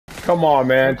Come on,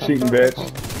 man. Cheating bitch.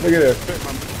 Look at this.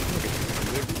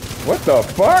 What the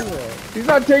fuck? He's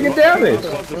not taking damage.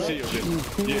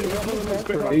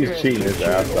 He's cheating his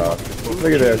ass off.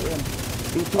 Look at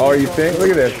this. Oh, you think? Look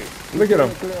at this. Look at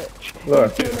him.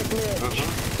 Look.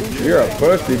 You're a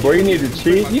pussy, boy. You need to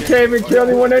cheat. You can't even kill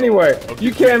anyone anyway.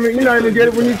 You can't even, you're not even get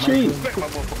it when you cheat.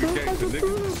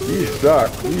 You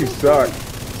suck. You suck.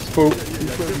 Spook.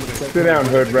 Sit down,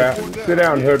 hood rat. Sit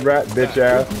down, hood rat. Bitch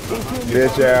ass.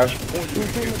 Bitch ass.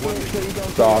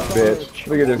 Soft bitch.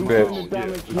 Look at this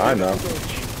bitch. I know.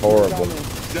 Horrible.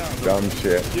 Dumb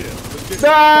shit.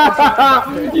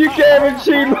 You can't even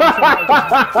cheat.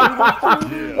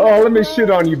 Oh, let me shit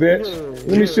on you, bitch.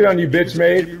 Let me shit on you, bitch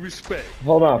maid.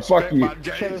 Hold on. Fuck you.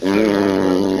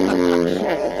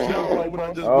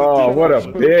 Oh, what a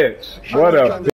bitch. What a